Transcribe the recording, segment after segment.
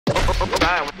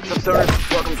Alright, what's up,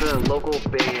 stoners? Welcome to the local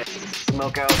band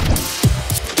Smokeout.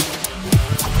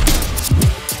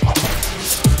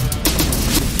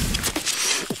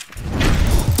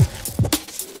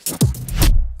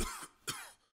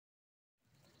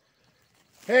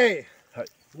 Hey,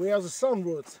 we are the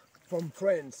Soundroots from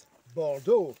France,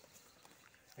 Bordeaux,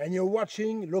 and you're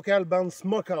watching local band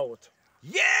Smokeout.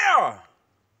 Yeah!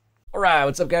 Alright,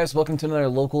 what's up guys? Welcome to another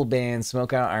local band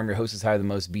Smokeout. I'm your host, is Higher the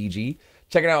Most BG.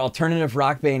 Checking out alternative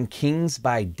rock band Kings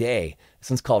by Day. This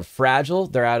one's called Fragile.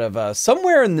 They're out of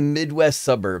somewhere in the Midwest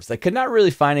suburbs. I could not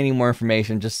really find any more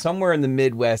information, just somewhere in the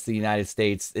Midwest of the United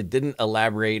States. It didn't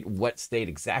elaborate what state,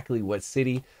 exactly what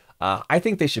city. I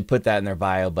think they should put that in their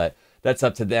bio, but that's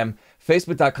up to them.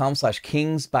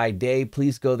 Facebook.com/kingsbyday.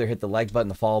 Please go there, hit the like button,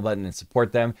 the follow button, and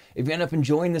support them. If you end up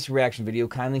enjoying this reaction video,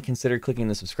 kindly consider clicking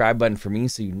the subscribe button for me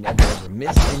so you never ever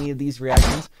miss any of these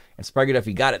reactions. And spark it up if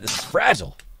you got it. This is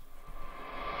Fragile.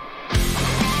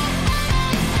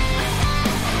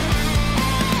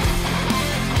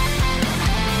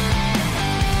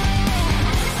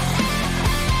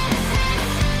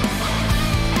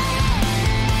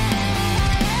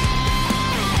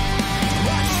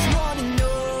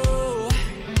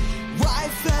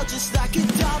 Just like a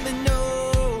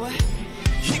domino,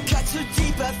 it got so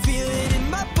deep I feel it in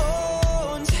my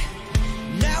bones.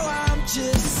 Now I'm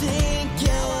just sinking.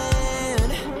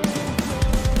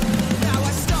 Now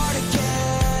I start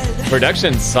again.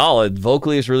 Production's solid.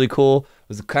 Vocally is really cool. It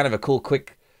was kind of a cool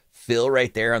quick fill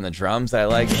right there on the drums that I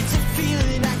like. It's a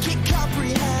feeling I can't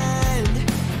comprehend.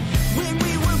 When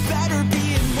we were better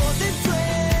being more than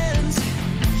friends.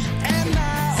 Am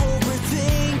I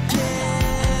overthinking?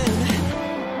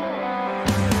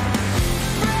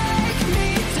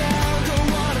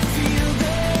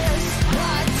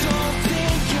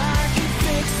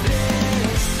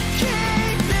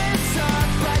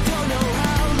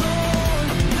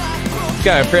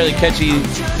 Got a fairly catchy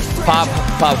pop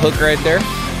hook right there.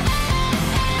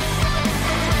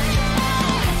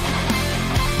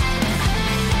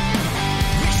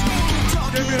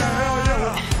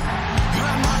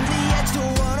 I'm on the edge,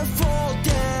 don't wanna fall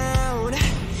down.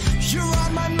 You're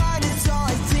on my mind, it's all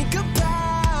I think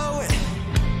about.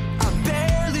 I'm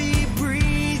barely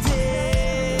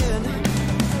breathing.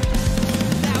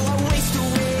 Now I waste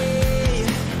away.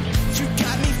 You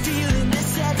got me feeling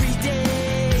this every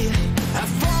day. I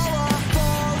fall off,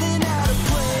 falling out of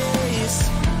place.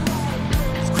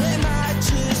 Am I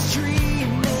just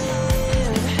dreaming?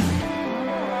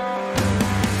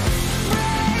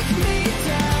 Break me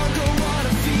down, don't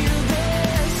wanna feel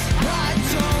this. I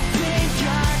don't think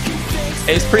I can fix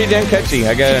It's pretty damn catchy,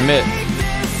 I gotta admit.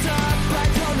 this up. I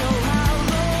don't know how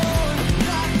long.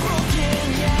 Not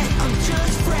broken yet, I'm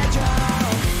just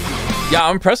fragile. Yeah,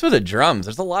 I'm impressed with the drums.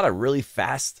 There's a lot of really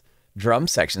fast drum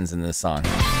sections in this song.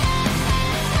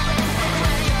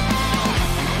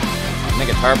 And the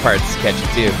guitar part's catchy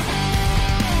too.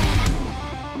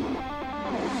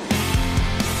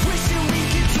 Wishing we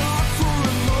could talk for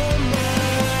a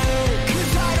moment,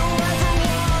 'cause I don't ever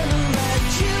wanna let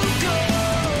you go.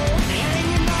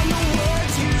 Hanging on the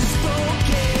words you've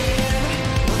spoken,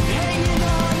 I'm hanging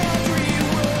on every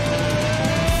word.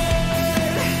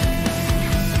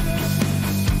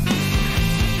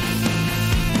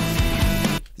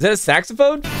 Is that a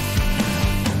saxophone?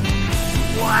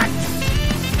 What?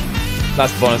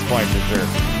 That's a bonus point for sure.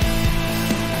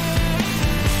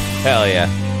 Hell yeah.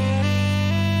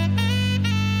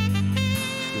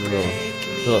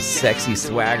 A little sexy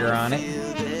swagger on it.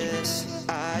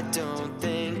 I don't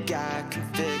think I can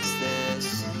fix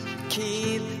this.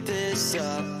 Keep this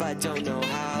up, I don't know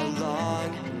how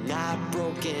long. Not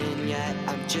broken yet,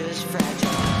 I'm just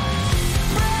fragile.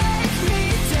 Break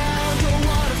me down, don't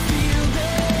wanna feel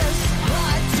this.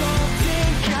 I don't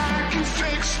think I can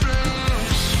fix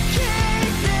this.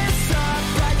 Keep this up,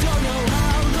 I don't know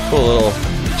how long. Cool little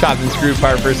chopped and screwed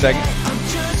part for a second. I'm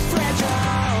just fragile.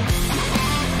 I'm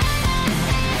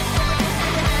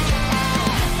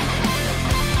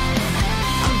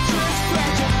just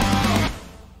fragile.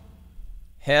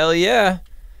 Hell yeah.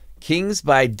 Kings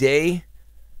by Day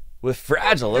with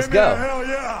Fragile. Let's go. Hell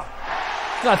yeah!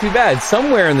 Not too bad.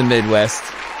 Somewhere in the Midwest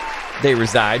they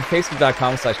reside.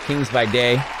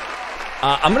 Facebook.com/kingsbyday.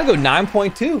 I'm going to go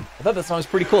 9.2. I thought that song was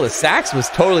pretty cool. The sax was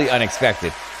totally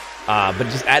unexpected, but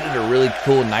it just added a really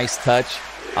cool, nice touch.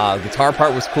 The guitar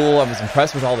part was cool. I was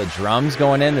impressed with all the drums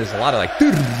going in. There's a lot of like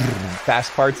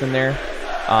fast parts in there.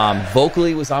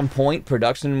 Vocally was on point.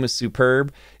 Production was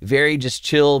superb. Very just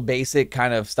chill, basic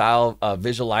kind of style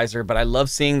visualizer. But I love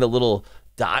seeing the little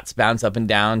dots bounce up and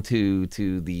down to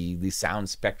the sound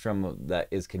spectrum that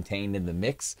is contained in the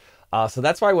mix. So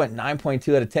that's why I went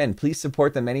 9.2 out of 10. Please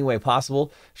support them any way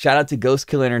possible. Shout out to Ghost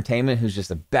Kill Entertainment, who's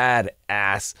just a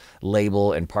badass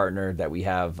label and partner that we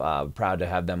have. Proud to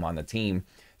have them on the team.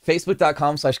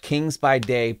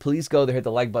 Facebook.com/kingsbyday. Please go there, hit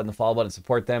the like button, the follow button,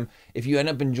 support them. If you end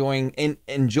up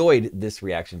enjoyed this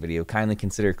reaction video, kindly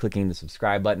consider clicking the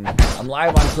subscribe button. I'm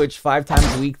live on Twitch 5 times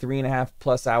a week,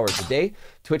 3.5+ hours a day.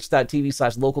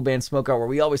 Twitch.tv/localbandsmokeout, where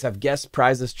we always have guests,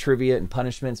 prizes, trivia, and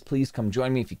punishments. Please come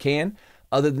join me if you can.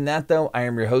 Other than that, though, I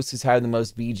am your host who's higher than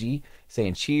most, BG,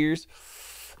 saying cheers,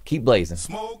 keep blazing,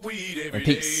 Smoke weed every and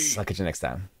peace. I'll catch you next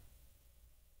time.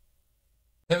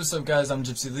 Hey, what's up, guys? I'm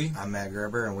Gypsy Lee. I'm Matt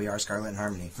Gerber, and we are Scarlet and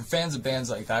Harmony. For fans of bands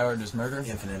like I Order's Murder,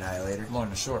 Infinite Annihilator,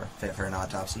 Lorna Shore, Fit for an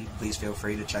Autopsy, please feel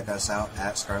free to check us out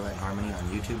at Scarlet and Harmony on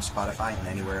YouTube, Spotify, and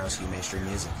anywhere else you may stream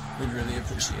music. we'd really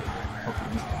appreciate it. Hope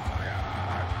you meet them.